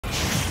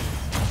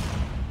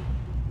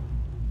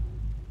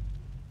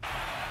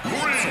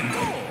2,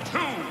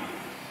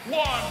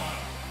 1,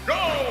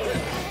 go!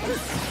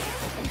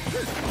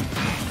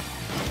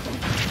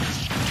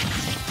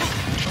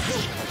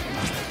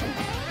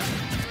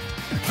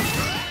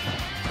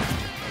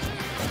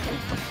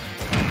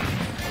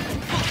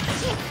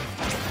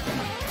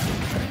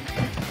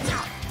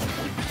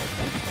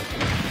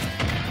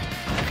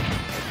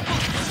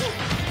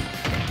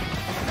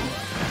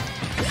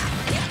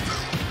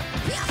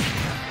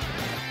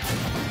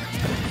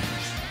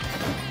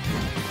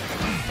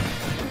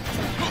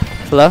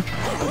 Hello?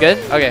 I'm good?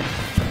 Okay.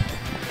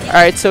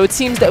 Alright, so it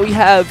seems that we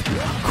have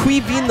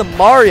QueVeen the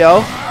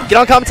Mario. Get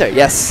on commentary.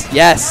 Yes.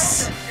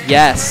 Yes.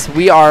 Yes.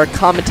 We are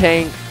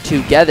commentating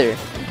together.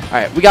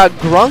 Alright, we got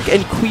Grunk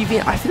and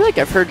QueVeen. I feel like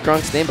I've heard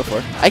Grunk's name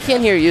before. I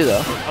can't hear you,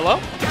 though. Hello?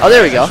 Oh,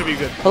 there we go. Should be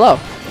good. Hello.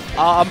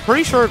 I'm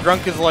pretty sure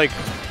Grunk is like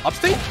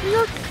upstate New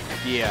York?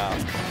 Yeah.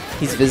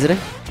 He's visiting?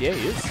 Yeah,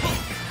 he is.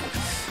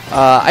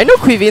 I know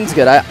QueVeen's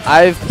good.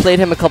 I've played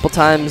him a couple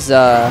times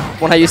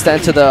when I used to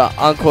enter the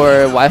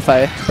Encore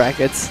Wi-Fi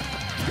brackets.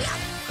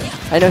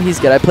 I know he's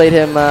good. I played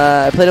him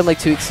like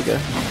 2 weeks ago.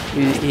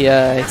 He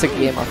took a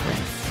game off me.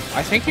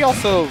 I think he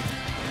also,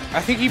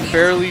 he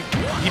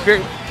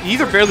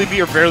either barely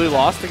beat or barely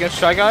lost against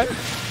Shy Guy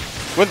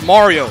with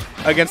Mario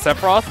against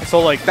Sephiroth.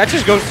 So like that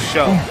just goes to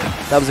show.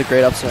 That was a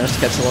great up smash to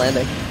catch the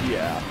landing.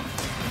 Yeah.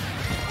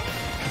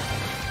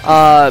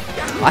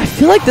 I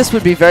feel like this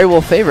would be very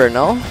well favored,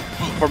 no?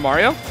 For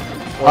Mario?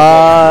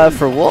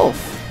 For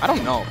Wolf. I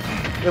don't know.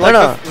 Like,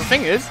 the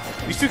thing is,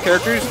 these two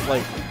characters,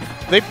 like,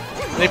 they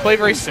play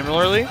very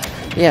similarly.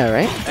 Yeah,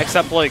 right?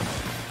 Except, like,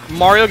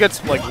 Mario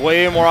gets, like,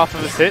 way more off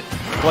of his hit.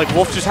 Like,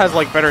 Wolf just has,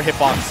 like, better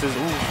hitboxes.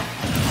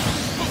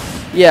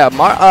 Ooh. Yeah,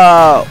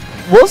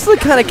 Wolf's the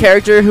kind of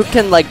character who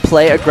can, like,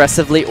 play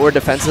aggressively or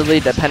defensively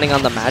depending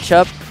on the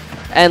matchup.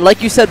 And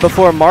like you said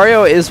before,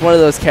 Mario is one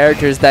of those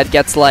characters that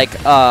gets, like,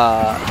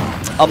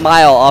 a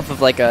mile off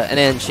of like an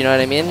inch, you know what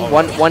I mean?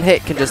 One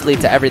hit can just lead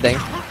to everything.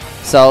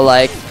 So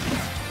like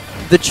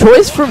the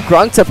choice from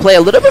Grunk to play a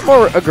little bit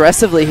more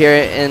aggressively here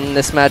in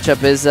this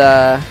matchup is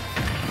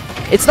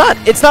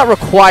it's not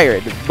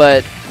required,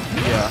 but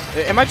yeah,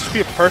 it might just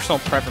be a personal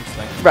preference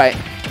thing. Right.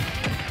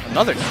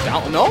 Another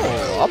down, no,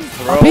 up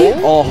throw.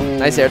 Oh,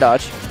 nice air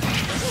dodge.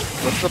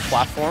 What's the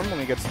platform when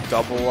he gets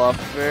double up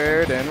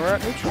aired and we're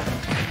at neutral?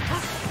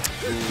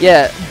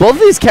 Yeah, both of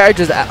these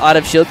characters out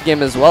of shield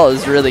game as well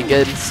is really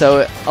good.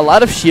 So a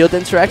lot of shield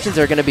interactions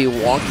are going to be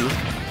wonky.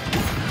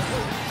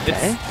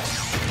 Okay.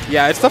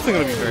 Yeah, it's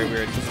definitely going to be very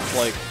weird because it's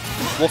like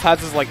Wolf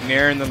has his like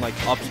nair and then like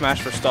up smash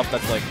for stuff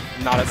that's like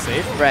not as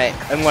safe. Right.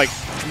 And like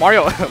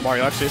Mario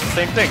actually is the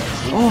same thing.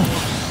 Oh,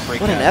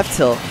 what an F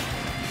tilt.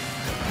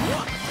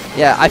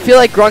 Yeah, I feel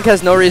like Grunk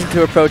has no reason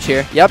to approach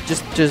here. Yep,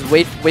 just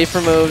wait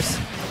for moves,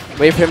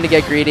 wait for him to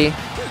get greedy.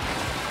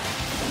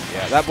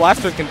 Yeah, that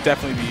blaster can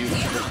definitely be used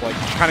to just like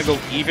kind of go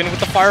even with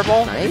the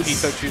fireball if he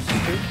so chooses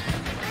to.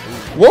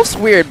 Wolf's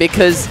weird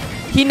because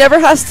he never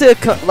has to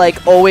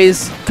like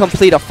always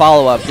complete a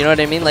follow-up, you know what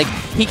I mean? Like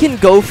he can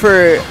go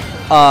for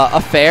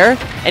a fair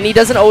and he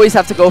doesn't always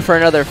have to go for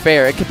another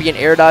fair. It could be an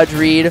air dodge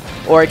read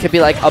or it could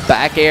be like a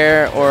back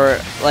air or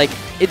like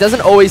it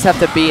doesn't always have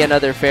to be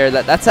another fair.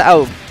 That's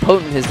how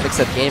potent his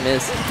mix-up game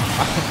is.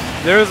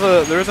 There was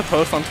a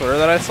post on Twitter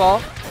that I saw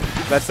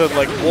that said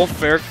like Wolf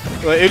fair.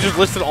 It just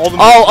listed all the.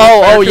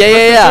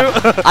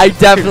 Yeah.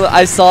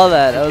 I saw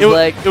that. I was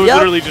like, it was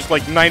literally just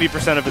like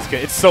 90% of his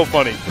kit. It's so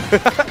funny.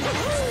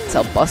 That's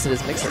how busted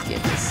his mix-up game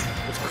is.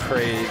 It's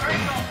crazy.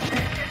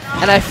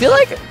 And I feel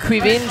like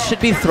QueVeen should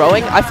be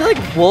throwing. I feel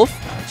like Wolf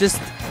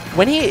just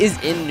when he is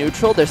in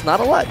neutral, there's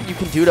not a lot you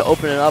can do to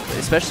open it up,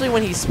 especially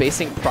when he's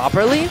spacing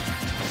properly.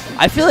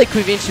 I feel like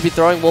QueVeen should be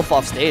throwing Wolf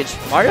off stage.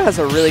 Mario has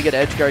a really good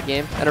edge guard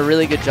game and a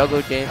really good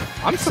juggle game.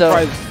 I'm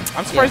surprised.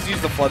 I'm surprised to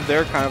use the Flood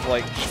there, kind of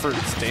like for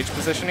stage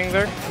positioning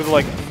there, because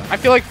like I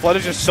feel like Flood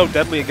is just so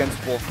deadly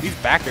against Wolf. These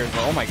back airs,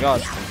 oh my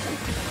god.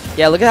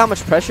 Yeah, look at how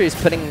much pressure he's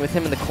putting with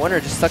him in the corner,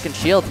 just stuck in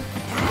shield.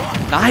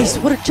 Nice,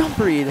 what a jump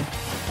read.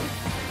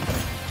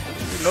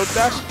 No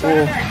dash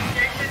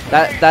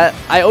attack. That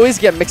I always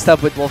get mixed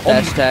up with Wolf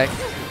dash attack.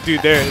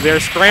 Dude, they're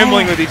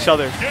scrambling with each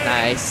other.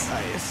 Nice.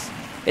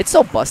 It's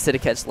so busted to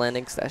catch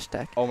landing dash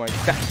attack. Oh my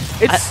god.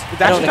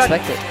 I don't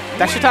expect it.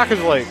 Dash attack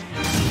is like,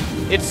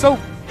 it's so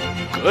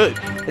good.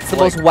 It's the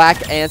most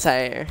whack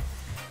anti-air.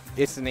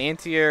 It's an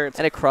anti-air.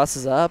 And it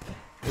crosses up.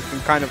 It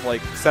can kind of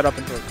like set up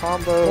into a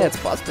combo. Yeah, it's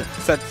busted.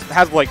 It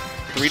has like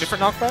 3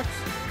 different knockbacks.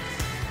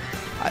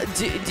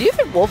 Do you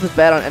think Wolf is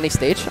bad on any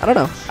stage? I don't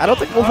know. I don't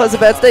think Wolf has a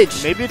bad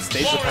stage. Maybe it's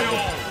stage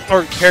dependent.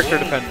 Or character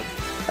dependent.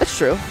 That's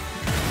true.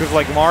 Because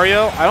like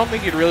Mario, I don't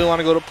think you'd really want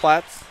to go to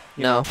Plats.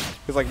 No.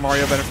 Because like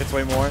Mario benefits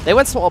way more. They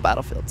went small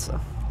battlefield, so.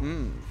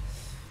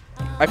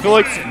 I feel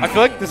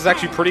like this is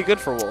actually pretty good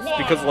for Wolf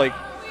because like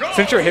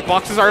since your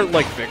hitboxes are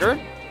like bigger,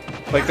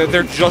 like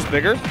they're just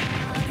bigger,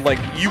 like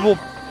you will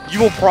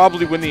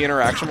probably win the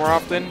interaction more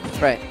often.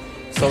 Right.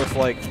 So it's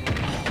like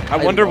I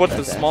wonder what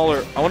the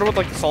smaller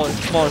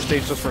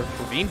stage does for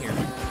QueVeen here.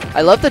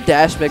 I love the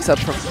dash mix up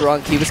from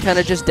Grunk. He was kind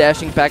of just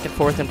dashing back and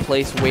forth in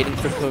place, waiting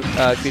for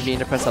QueVeen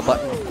to press a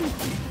button.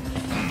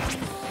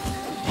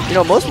 You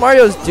know, most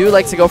Marios do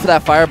like to go for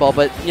that fireball,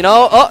 but you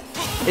know,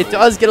 it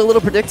does get a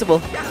little predictable.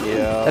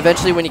 Yeah.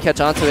 Eventually, when you catch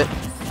on to it.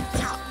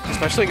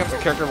 Especially against a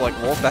character like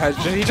Wolf that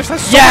he just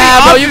has so Yeah,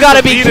 many bro, you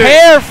gotta be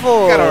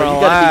careful. You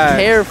gotta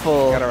be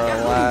careful. You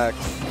gotta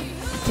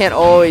relax. Can't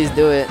always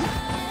do it.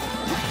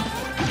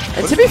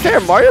 And to be fair,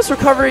 Mario's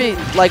recovery,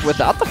 like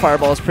without the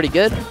fireball, is pretty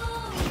good.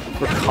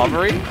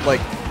 Recovery?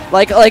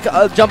 Like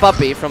a jump up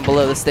B from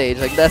below the stage.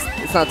 Like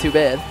it's not too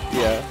bad.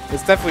 Yeah,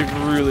 it's definitely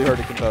really hard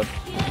to contest.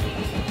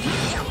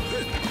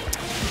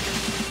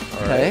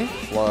 Okay.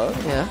 Flood.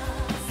 Yeah.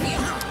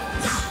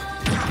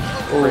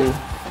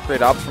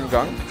 Great ops from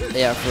Grunk.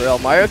 Yeah, for real.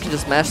 Mario can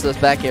just mash those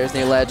back airs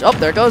near ledge. Oh,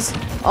 there it goes.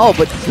 Oh,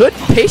 but good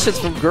patience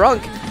from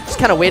Grunk. Just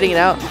kind of waiting it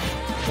out.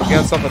 He got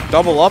himself a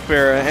double up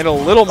air and a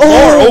little more.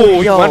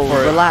 Oh, he went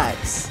for it.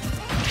 Relax.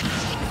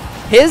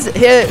 His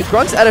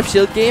Grunk's out of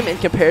shield game in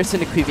comparison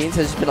to QueVeen's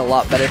has just been a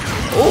lot better.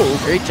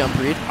 Oh, great jump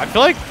read. I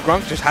feel like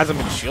Grunk just hasn't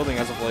been shielding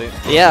as of late.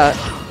 Yeah,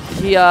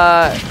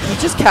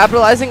 he's just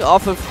capitalizing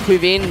off of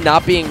QueVeen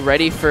not being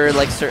ready for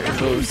like certain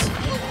moves.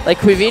 Like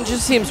QueVeen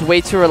just seems way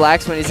too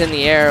relaxed when he's in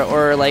the air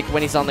or like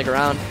when he's on the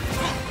ground.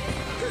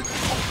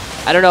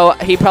 I don't know.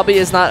 He probably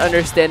is not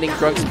understanding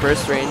Grunk's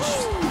burst range.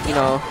 You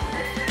know.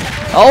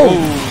 Oh,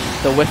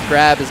 ooh. The whiff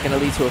grab is gonna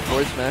lead to a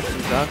forward smash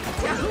from Grunk.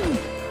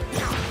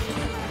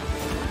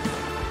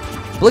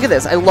 Look at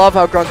this. I love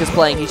how Grunk is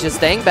playing. He's just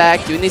staying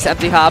back, doing these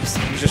empty hops.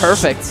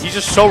 Perfect. He's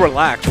just so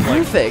relaxed.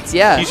 Perfect, like,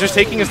 yeah. He's just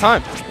taking his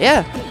time.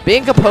 Yeah.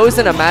 Being composed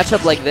in a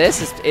matchup like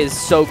this is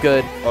so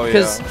good. Oh, yeah.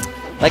 Because,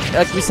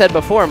 like we said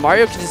before,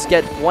 Mario can just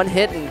get one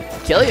hit and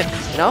kill you,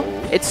 you know?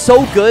 It's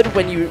so good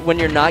when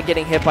you're not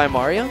getting hit by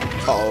Mario.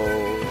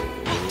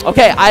 Oh.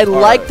 Okay, I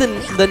like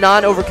the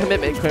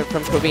non-overcommitment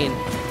from QueVeen.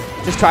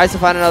 Just tries to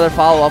find another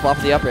follow-up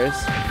off the up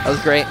airs. That was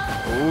great.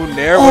 Ooh,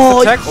 Nair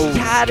with the tech. He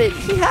had it.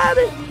 He had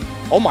it.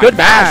 Oh my Good gosh,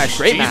 mash.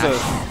 Great Jesus.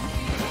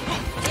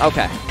 Mash.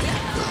 Okay.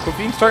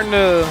 QueVeen's starting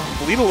to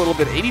lead a little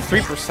bit,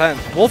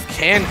 83%. Wolf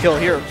can kill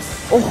here.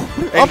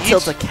 Oh, up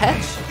tilt to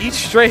catch. Each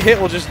stray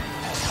hit will just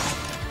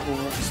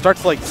start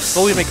to like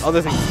slowly make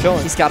other things kill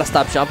him. He's got to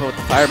stop jumping with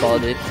the fireball,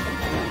 dude.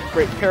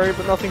 Great parry,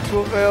 but nothing to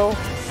avail.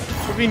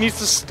 QueVeen needs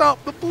to stop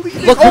the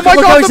bleeding. Look, oh my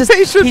god, the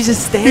patience. He's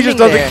just standing there. He just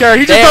doesn't care.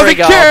 He just doesn't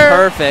care.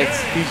 Perfect.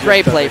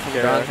 Great play from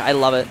Grunk. I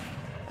love it.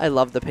 I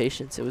love the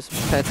patience. It was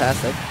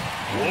fantastic.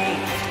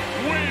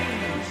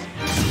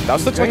 That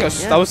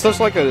was such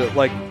like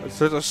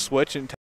a switch in